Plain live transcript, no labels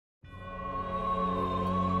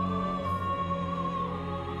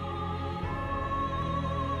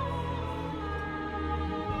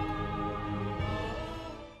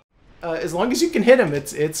as long as you can hit him,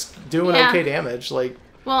 it's doing okay damage. Like,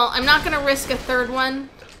 well, I'm not gonna risk a third one.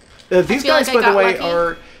 These guys, by the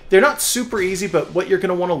way, they're not super easy, but what you're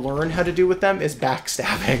gonna want to learn how to do with them is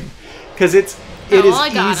backstabbing, because it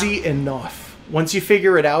is easy enough. Once you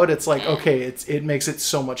figure it out, it's like, okay, it makes it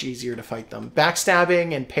so much easier to fight them.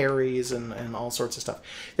 Backstabbing and parries and all sorts of stuff.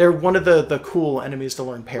 They're one of the cool enemies to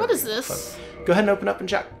learn parrying. What is this? So go ahead and open up and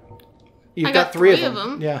check. You've got three of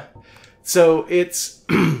them. Yeah. So it's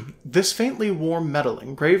this faintly warm metal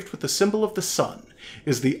engraved with the symbol of the sun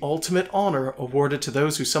is the ultimate honor awarded to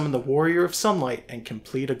those who summon the Warrior of Sunlight and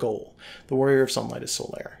complete a goal. The Warrior of Sunlight is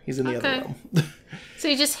Solaire. He's in the other room. So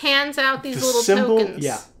he just hands out these little tokens.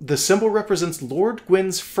 Yeah. The symbol represents Lord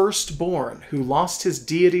Gwyn's firstborn, who lost his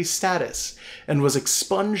deity status and was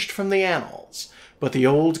expunged from the annals. But the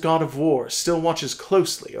old god of war still watches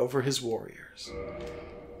closely over his warriors.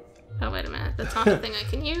 Oh, wait a minute. That's not the thing I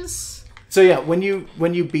can use? So yeah, when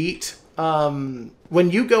you beat... when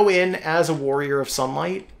you go in as a Warrior of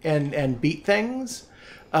Sunlight and beat things,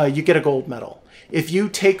 you get a gold medal. If you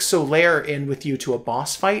take Solaire in with you to a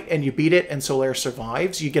boss fight and you beat it and Solaire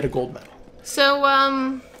survives, you get a gold medal. So,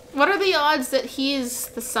 what are the odds that he's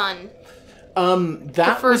the sun?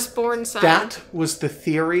 The firstborn son. That was the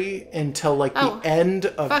theory until like the end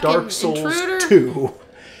of Dark Souls Intruder? 2.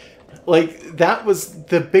 Like, that was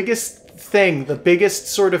the biggest thing, the biggest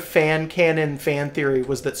sort of fan theory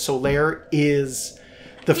was that Solaire is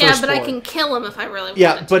the firstborn. Yeah, but I can kill him if I really want to.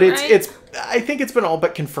 Yeah, but right? it's I think it's been all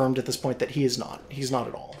but confirmed at this point that he is not. He's not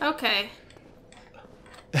at all. Okay.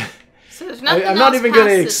 So there's nothing I'm not even going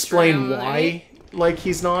to explain room, why, right? Like,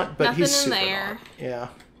 he's not, but nothing he's super in there. not. Yeah.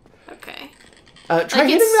 Okay. Try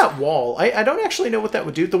hitting that wall. I don't actually know what that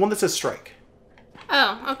would do. The one that says strike.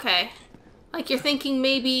 Oh, okay. Like, you're thinking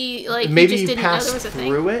maybe, like, maybe you just didn't know pass there was a thing?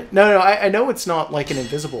 through it? No, I know it's not, like, an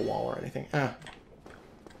invisible wall or anything.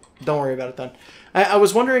 Don't worry about it, then. I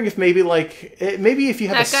was wondering if maybe, like, maybe if you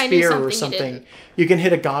have a spear or something, you can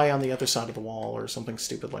hit a guy on the other side of the wall or something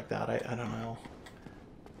stupid like that. I don't know.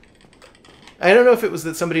 I don't know if it was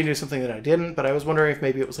that somebody knew something that I didn't, but I was wondering if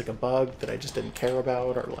maybe it was, like, a bug that I just didn't care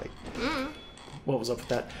about, or, like, what was up with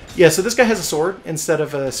that? Yeah, so this guy has a sword instead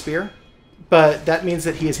of a spear. But that means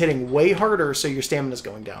that he is hitting way harder, so your stamina is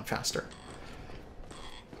going down faster.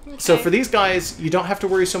 Okay. So for these guys, you don't have to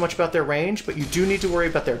worry so much about their range, but you do need to worry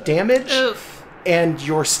about their damage and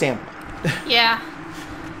your stamina. Yeah.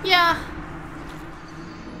 Yeah.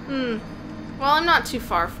 Well, I'm not too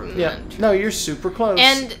far from that. No, you're super close.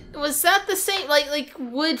 And was that the same? Like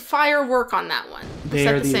would fire work on that one? They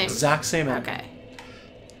are the exact same enemy. Okay.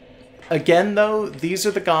 Again, though, these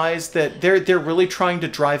are the guys that they're really trying to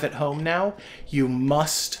drive it home now. You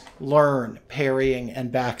must learn parrying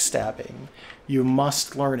and backstabbing. You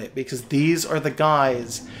must learn it, because these are the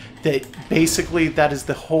guys that basically that is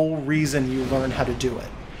the whole reason you learn how to do it,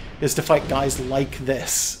 is to fight guys like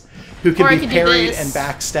this, who can be parried and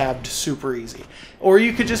backstabbed super easy. Or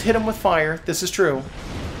you could just hit them with fire. This is true.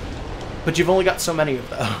 But you've only got so many of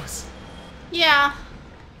those. Yeah.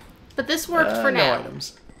 But this worked for now. No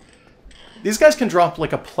items. These guys can drop,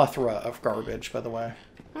 like, a plethora of garbage, by the way.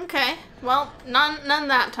 Okay. Well, none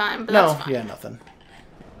that time, but that's fine. Yeah, nothing.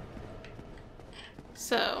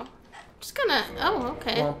 So, just gonna... Oh,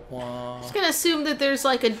 okay. Just gonna assume that there's,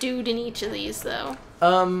 like, a dude in each of these, though.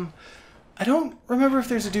 I don't remember if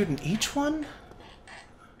there's a dude in each one.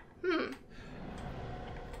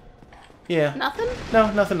 Yeah. Nothing?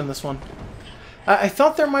 No, nothing in this one. I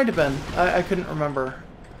thought there might have been. I couldn't remember.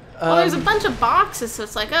 Well, there's a bunch of boxes, so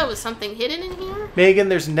it's like, oh, is something hidden in here? Megan,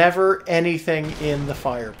 there's never anything in the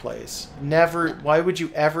fireplace. Never. Why would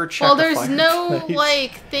you ever check a fireplace? Well, there's no,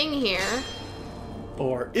 like, thing here.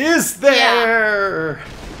 Or is there?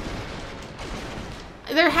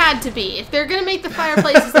 Yeah. There had to be. If they're gonna make the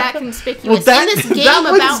fireplaces that conspicuous in this game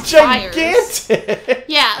about fires.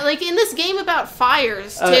 Yeah, like in this game about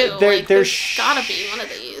fires too. There's gotta be one of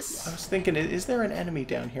these. I was thinking, is there an enemy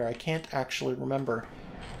down here? I can't actually remember.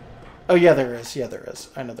 Oh yeah, there is. Yeah, there is.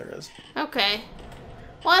 I know there is. Okay.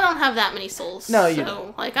 Well, I don't have that many souls. No, you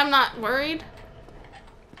don't. Like, I'm not worried.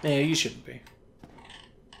 Yeah, you shouldn't be.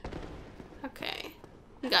 Okay.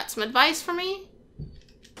 You got some advice for me?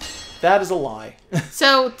 That is a lie.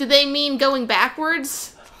 So, did they mean going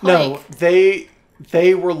backwards? No, they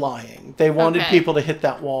were lying. They wanted people to hit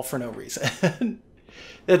that wall for no reason.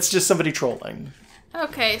 It's just somebody trolling.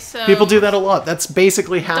 Okay, so... People do that a lot. That's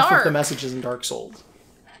basically half of the messages in Dark Souls.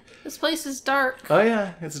 This place is dark. Oh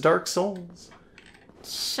yeah, it's Dark Souls.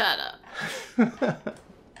 Shut up.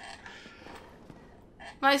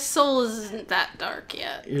 My soul isn't that dark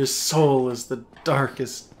yet. Your soul is the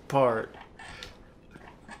darkest part.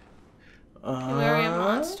 Wary a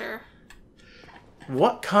monster.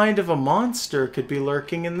 What kind of a monster could be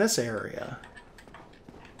lurking in this area?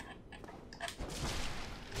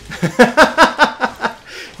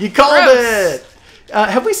 You called it!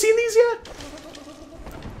 Have we seen these yet?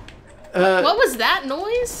 What was that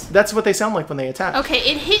noise? That's what they sound like when they attack. Okay,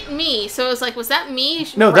 it hit me, so it was like, was that me?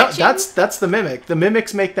 No, that's the mimic. The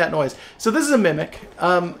mimics make that noise. So this is a mimic.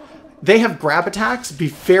 They have grab attacks. Be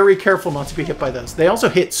very careful not to be hit by those. They also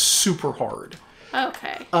hit super hard.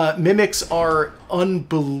 Okay. Mimics are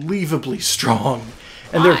unbelievably strong,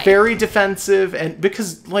 and they're very defensive. And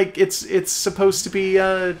because like it's supposed to be,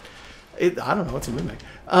 I don't know, it's a mimic.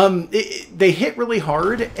 They hit really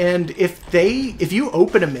hard, and if you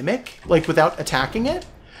open a mimic like without attacking it,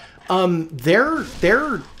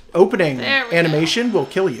 their opening animation will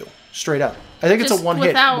kill you straight up. I think it's a one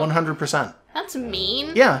hit, 100%. That's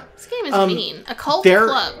mean. Yeah. This game is mean. A cult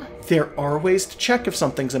club. There are ways to check if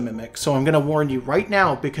something's a mimic, so I'm going to warn you right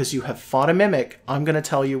now because you have fought a mimic. I'm going to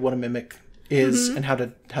tell you what a mimic is and how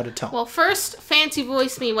to tell. Well, first, fancy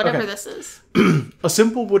voice me whatever this is. A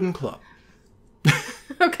simple wooden club.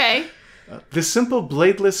 Okay. This simple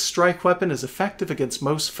bladeless strike weapon is effective against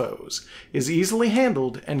most foes, is easily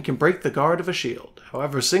handled, and can break the guard of a shield.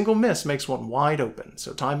 However, a single miss makes one wide open,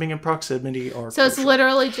 so timing and proximity are So crucial. It's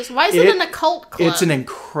literally just... Why is it an occult club? It's an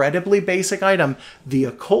incredibly basic item. The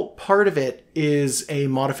occult part of it is a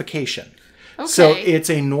modification. Okay. So it's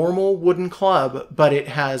a normal wooden club, but it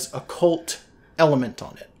has occult element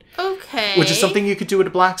on it. Okay. Which is something you could do at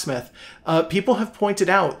a blacksmith. People have pointed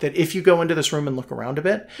out that if you go into this room and look around a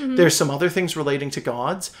bit, there's some other things relating to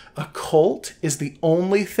gods. Occult is the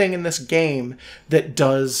only thing in this game that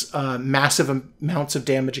does massive amounts of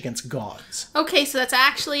damage against gods. Okay, so that's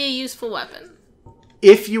actually a useful weapon.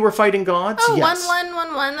 If you were fighting gods, yes.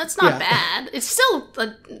 1-1-1-1, that's not bad. It's still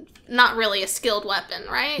not really a skilled weapon,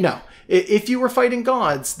 right? No. If you were fighting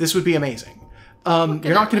gods, this would be amazing.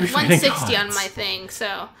 You're not going to be fighting gods. 160 on my thing,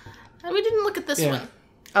 so... We didn't look at this one.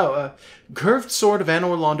 Oh, curved sword of Anne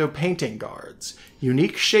Orlando painting guards.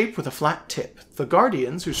 Unique shape with a flat tip. The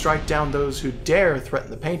guardians who strike down those who dare threaten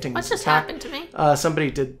the paintings. What just happened to me?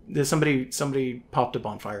 Somebody popped a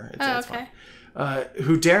bonfire. It's okay. Fine.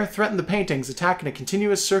 Who dare threaten the paintings attack in a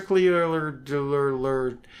continuous circular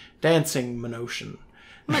dancing motion.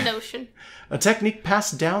 A technique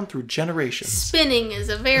passed down through generations. Spinning is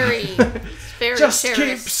a very Just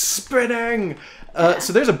keep spinning!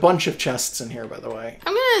 So there's a bunch of chests in here, by the way.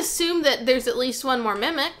 I'm going to assume that there's at least one more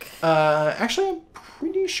mimic. Actually, I'm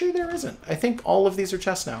pretty sure there isn't. I think all of these are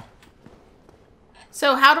chests now.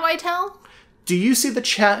 So how do I tell? Do you see the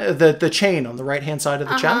chain on the right-hand side of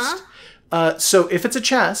the chest? So if it's a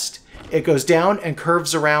chest, it goes down and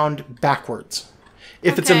curves around backwards.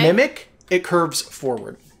 If it's a mimic, it curves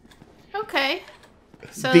forward. Okay.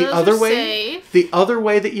 So the other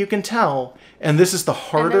way that you can tell, and this is the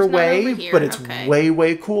harder way, but it's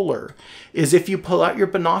way cooler, is if you pull out your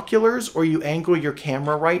binoculars or you angle your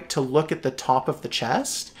camera right to look at the top of the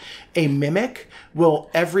chest, a mimic will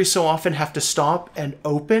every so often have to stop and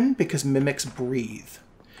open because mimics breathe.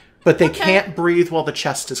 But they can't breathe while the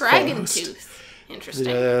chest is closed. Dragon tooth. Interesting.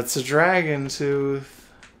 That's a dragon tooth.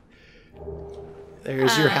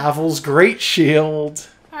 There's your Havel's great shield.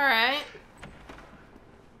 All right.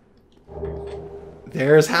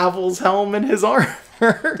 There's Havel's helm and his armor.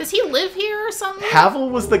 Does he live here or something? Havel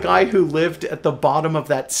was the guy who lived at the bottom of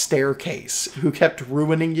that staircase, who kept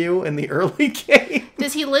ruining you in the early game.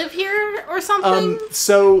 Does he live here or something?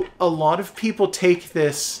 So a lot of people take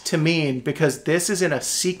this to mean, because this is in a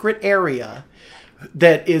secret area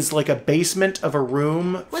that is like a basement of a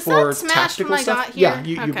room for tactical stuff. Yeah,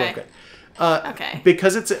 you broke it.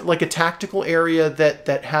 Because it's like a tactical area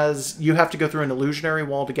that has, you have to go through an illusionary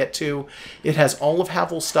wall to get to. It has all of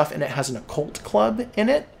Havel's stuff, and it has an occult club in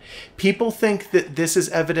it. People think that this is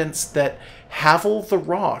evidence that Havel the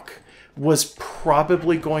Rock was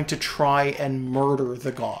probably going to try and murder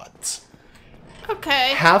the gods.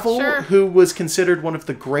 Okay. Havel, who was considered one of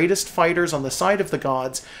the greatest fighters on the side of the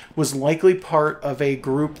gods, was likely part of a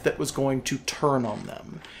group that was going to turn on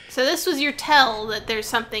them. So this was your tell that there's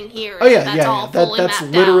something here. Oh yeah, that's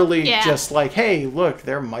literally just like, hey, look,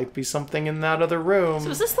 there might be something in that other room. So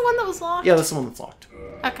is this the one that was locked? Yeah, that's the one that's locked.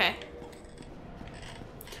 Okay.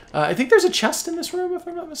 I think there's a chest in this room, if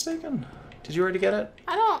I'm not mistaken. Did you already get it?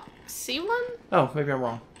 I don't see one. Oh, maybe I'm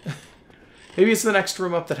wrong. Maybe it's the next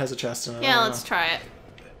room up that has a chest in it. Yeah, let's try it.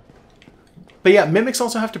 But yeah, mimics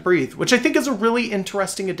also have to breathe, which I think is a really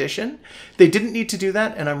interesting addition. They didn't need to do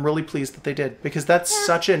that, and I'm really pleased that they did, because that's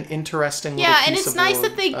such an interesting little piece and it's nice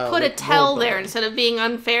that they put a tell there instead of being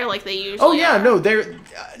unfair like they usually are. No,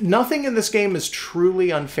 nothing in this game is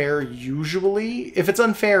truly unfair usually. If it's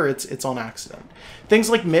unfair, it's on accident.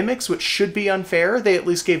 Things like mimics, which should be unfair, they at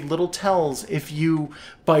least gave little tells if you,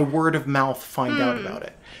 by word of mouth, find out about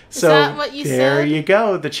it. So is that what you there said? you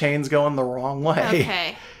go. The chain's going the wrong way.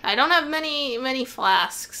 Okay. I don't have many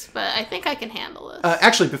flasks, but I think I can handle this.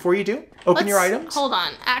 Actually, before you do, open your items. Hold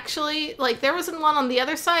on. Actually, like, there was one on the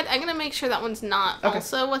other side. I'm going to make sure that one's not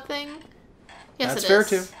also a thing. Yes, That's it is. fair,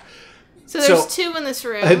 too. So there's two in this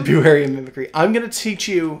room. Beware mimicry. I'm going to teach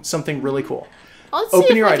you something really cool. Well, let's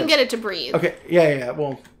see if I can get it to breathe. Okay, yeah.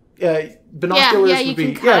 Well, binoculars would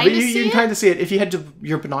be... Yeah, but you can kind of see it. If you had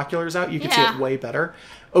your binoculars out, you could see it way better.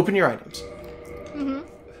 Open your items. Mm-hmm.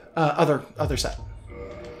 Other set.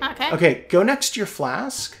 Okay. Okay, go next to your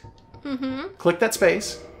flask. Mm-hmm. Click that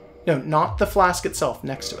space. No, not the flask itself,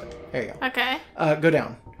 next to it. There you go. Okay. Go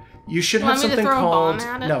down. You should have something called...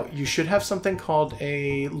 No, you should have something called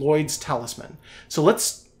a Lloyd's Talisman. So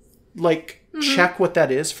let's, check what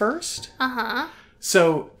that is first. Uh-huh.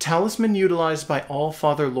 So, talisman utilized by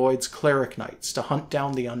All-Father Lloyd's cleric knights to hunt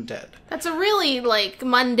down the undead. That's a really,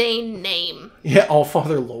 mundane name. Yeah,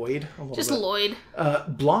 All-Father Lloyd. Just Lloyd.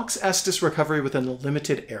 Blocks Estus recovery within a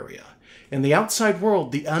limited area. In the outside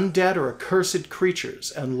world, the undead are accursed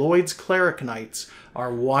creatures, and Lloyd's cleric knights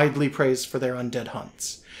are widely praised for their undead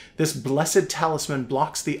hunts. This blessed talisman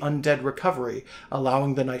blocks the undead recovery,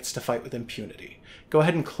 allowing the knights to fight with impunity. Go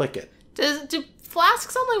ahead and click it. Do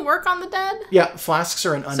flasks only work on the dead? Yeah, flasks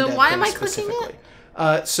are an undead So why am I clicking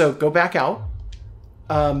it? So go back out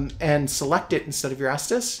and select it instead of your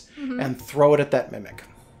Estus and throw it at that mimic.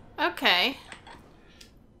 Okay.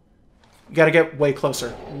 You gotta get way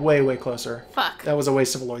closer. Way closer. Fuck. That was a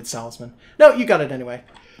waste of a Lloyd's Talisman. No, you got it anyway.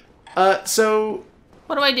 So...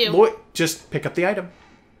 What do I do? Just pick up the item.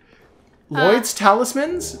 Lloyd's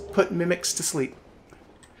Talismans put mimics to sleep.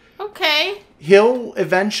 Okay. He'll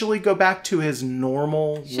eventually go back to his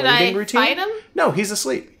normal waiting routine. Should I fight him? No, he's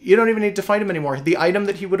asleep. You don't even need to fight him anymore. The item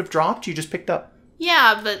that he would have dropped, you just picked up.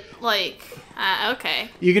 Yeah, but,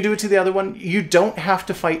 okay. You can do it to the other one. You don't have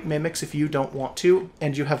to fight mimics if you don't want to,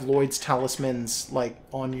 and you have Lloyd's Talismans,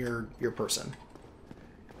 on your person.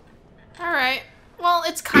 Alright. Well,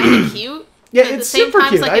 it's kind of cute. Yeah, it's super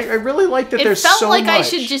cute. I really like that there's so much. It felt like I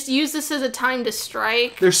should just use this as a time to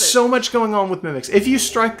strike. There's so much going on with mimics. If you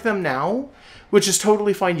strike them now, which is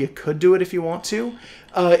totally fine, you could do it if you want to,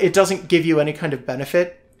 it doesn't give you any kind of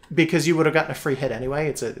benefit because you would have gotten a free hit anyway.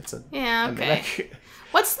 It's a okay. Mimic.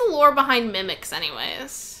 What's the lore behind mimics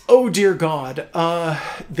anyways? Oh dear God.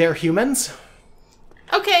 They're humans.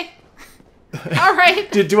 Okay. All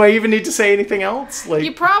right. Do I even need to say anything else?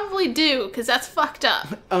 You probably do, because that's fucked up.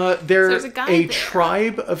 They're a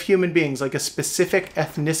tribe of human beings, like a specific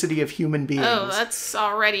ethnicity of human beings. Oh, that's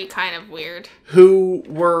already kind of weird. Who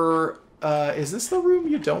were... is this the room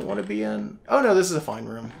you don't want to be in? Oh, no, this is a fine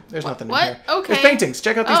room. There's nothing in here. Okay. There's paintings.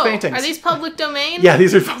 Check out these paintings. Are these public domain? Yeah,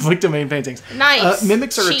 these are public domain paintings. Nice.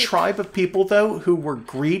 Mimics are a tribe of people, though, who were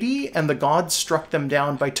greedy, and the gods struck them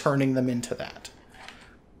down by turning them into that.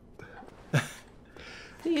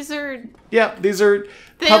 These are... Yeah, these are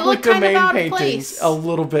public domain paintings a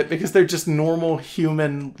little bit because they're just normal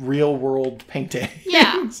human real world paintings.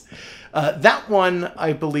 Yeah. That one,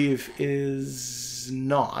 I believe, is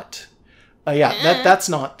not. That's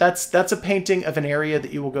not. That's a painting of an area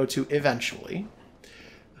that you will go to eventually.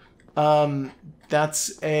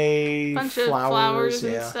 That's a bunch of flowers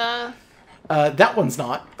and stuff. That one's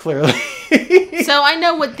not, clearly. So I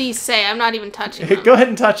know what these say. I'm not even touching them. Go ahead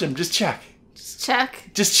and touch them. Just check.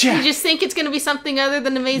 Just check. You just think it's going to be something other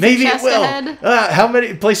than amazing Maybe chest it will. ahead? How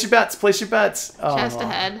many? Place your bets. Chest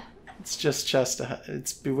ahead. It's just chest ahead.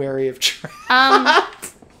 It's be wary of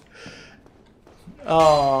traps.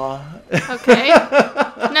 Okay.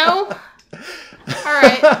 No?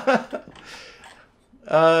 Alright.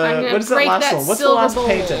 What is that last one? What's the last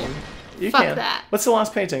painting? Fuck that. What's the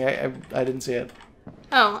last painting? I didn't see it.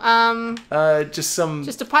 Oh, just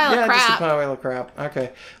a pile of crap. Just a pile of crap.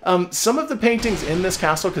 Okay. Some of the paintings in this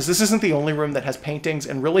castle, because this isn't the only room that has paintings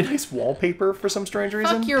and really nice wallpaper for some strange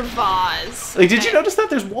reason. Fuck your vase. Did you notice that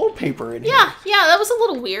there's wallpaper in here? Yeah, that was a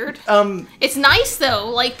little weird. It's nice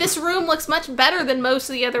though. This room looks much better than most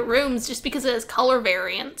of the other rooms just because it has color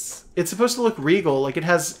variants. It's supposed to look regal. It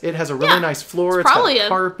has a really nice floor. It's got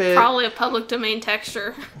carpet. Probably a public domain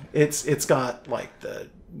texture. It's got the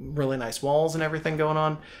really nice walls and everything going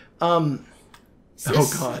on. God.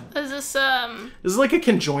 Is this This is like a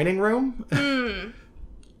conjoining room.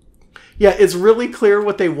 Yeah, it's really clear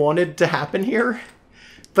what they wanted to happen here.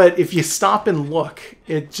 But if you stop and look,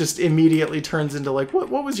 it just immediately turns into like, what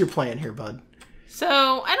was your plan here, bud?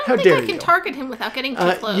 So, I don't think I can target him without getting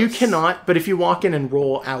too close. You cannot, but if you walk in and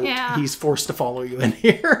roll out, he's forced to follow you in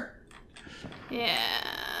here. Yeah.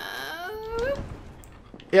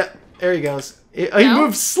 Yeah, there he goes. He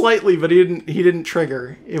moved slightly, but he didn't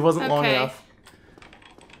trigger. It wasn't long enough.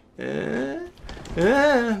 There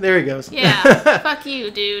he goes. Yeah, fuck you,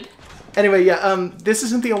 dude. Anyway, yeah, this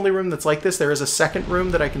isn't the only room that's like this. There is a second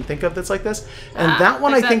room that I can think of that's like this. And that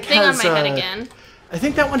one I think has... on my head again. I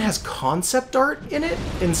think that one has concept art in it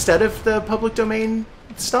instead of the public domain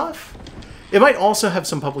stuff. It might also have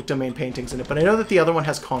some public domain paintings in it, but I know that the other one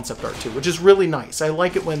has concept art too, which is really nice. I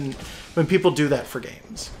like it when people do that for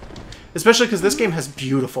games. Especially because this game has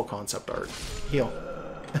beautiful concept art. Heal.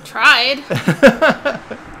 Tried.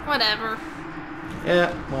 Whatever.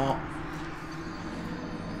 Yeah, well...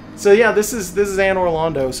 So yeah, this is Anne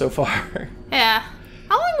Orlando so far. Yeah.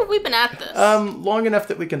 How long have we been at this? Long enough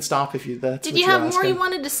that we can stop if you. Did you have more you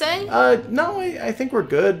wanted to say? No, I think we're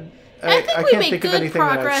good. I think we made good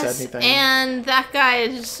progress, and that guy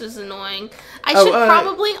just was annoying. I should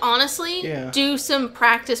probably, honestly, do some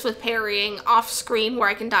practice with parrying off screen where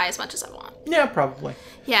I can die as much as I want. Yeah, probably.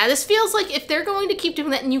 Yeah, this feels like if they're going to keep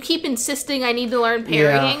doing that and you keep insisting I need to learn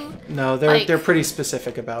parrying. Yeah. No, they're pretty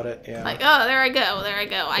specific about it. Yeah. Like, oh, there I go.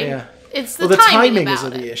 Yeah. It's the timing is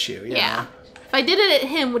the issue. Yeah. If I did it at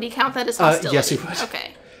him, would he count that as hostility? Yes, he would.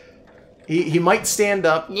 Okay. He might stand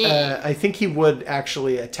up. Yeah. I think he would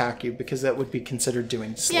actually attack you because that would be considered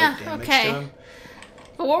doing slight damage to him.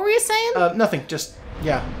 But what were you saying? Nothing. Just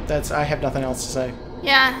I have nothing else to say.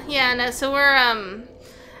 Yeah. No. So we're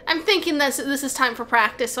I'm thinking this is time for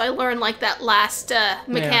practice, so I learned like that last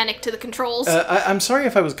mechanic to the controls. I'm sorry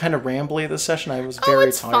if I was kind of rambly this session. I was very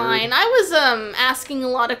it's tired. Fine. I was asking a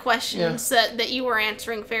lot of questions that you were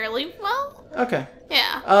answering fairly well. Okay.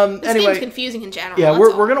 Yeah. This anyway, game's confusing in general. Yeah,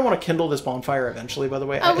 we're gonna want to kindle this bonfire eventually. By the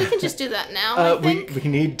way. Oh, we can just do that now. We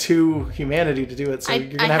need 2 humanity to do it, so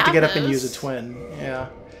you're gonna have to get up and use a twin. Yeah.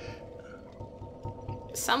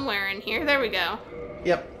 Somewhere in here. There we go.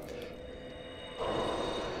 Yep.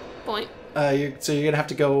 Point. So you're gonna have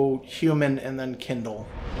to go human and then kindle.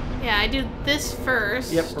 Yeah, I do this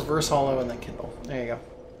first. Yep, reverse hollow and then kindle. There you go.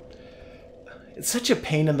 It's such a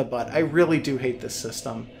pain in the butt. I really do hate this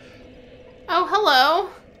system. Oh, hello.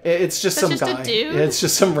 It's just some guy. A dude? It's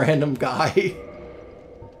just some random guy.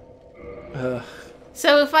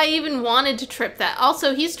 So if I even wanted to trip that,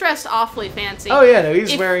 also he's dressed awfully fancy. Oh yeah, no,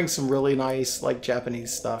 he's wearing some really nice like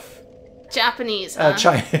Japanese stuff. Japanese. Huh?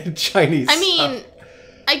 Chinese. I mean.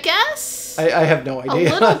 I guess. I have no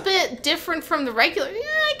idea. A little bit different from the regular. Yeah,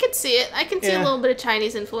 I could see it. I can see a little bit of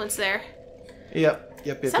Chinese influence there. Yep.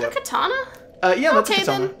 Is that a katana? Yeah, that's a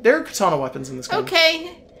katana. Then. There are katana weapons in this game.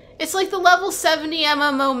 Okay. It's like the level 70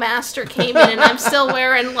 MMO master came in and I'm still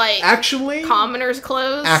wearing, like, commoner's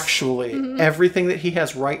clothes. Actually, everything that he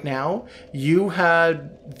has right now, you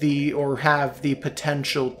have the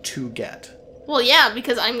potential to get. Well, yeah,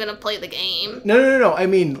 because I'm going to play the game. No. I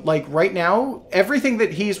mean, like, right now, everything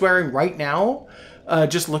that he's wearing right now,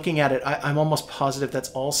 just looking at it, I'm almost positive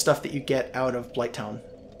that's all stuff that you get out of Blighttown.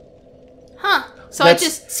 Huh. So I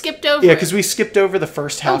just skipped over Yeah, because we skipped over the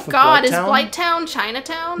first half of Blighttown. Oh, God, is Blighttown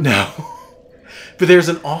Chinatown? No. But there's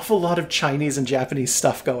an awful lot of Chinese and Japanese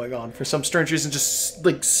stuff going on for some strange reason, just,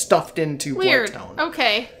 like, stuffed into Blighttown.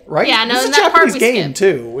 Okay. Right? Yeah, no, this is a Japanese game,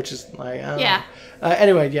 too, which is, like, I don't know.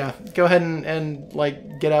 Anyway, yeah, go ahead and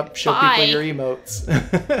like get up, show people your emotes.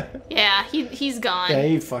 Yeah, he's gone. Yeah,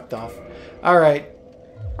 he fucked off. All right.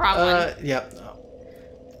 Wrong one. Yep.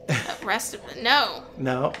 Rest of it. No.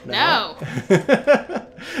 No. No.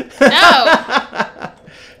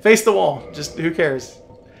 Face the wall. Just who cares?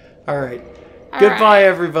 All right. Goodbye,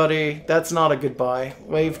 everybody. That's not a goodbye.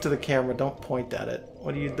 Wave to the camera. Don't point at it.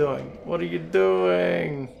 What are you doing? What are you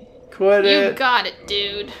doing? Quit it. You got it,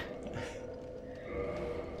 dude.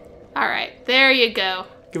 Alright, there you go.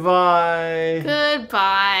 Goodbye.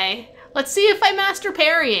 Goodbye. Let's see if I master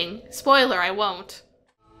parrying. Spoiler, I won't.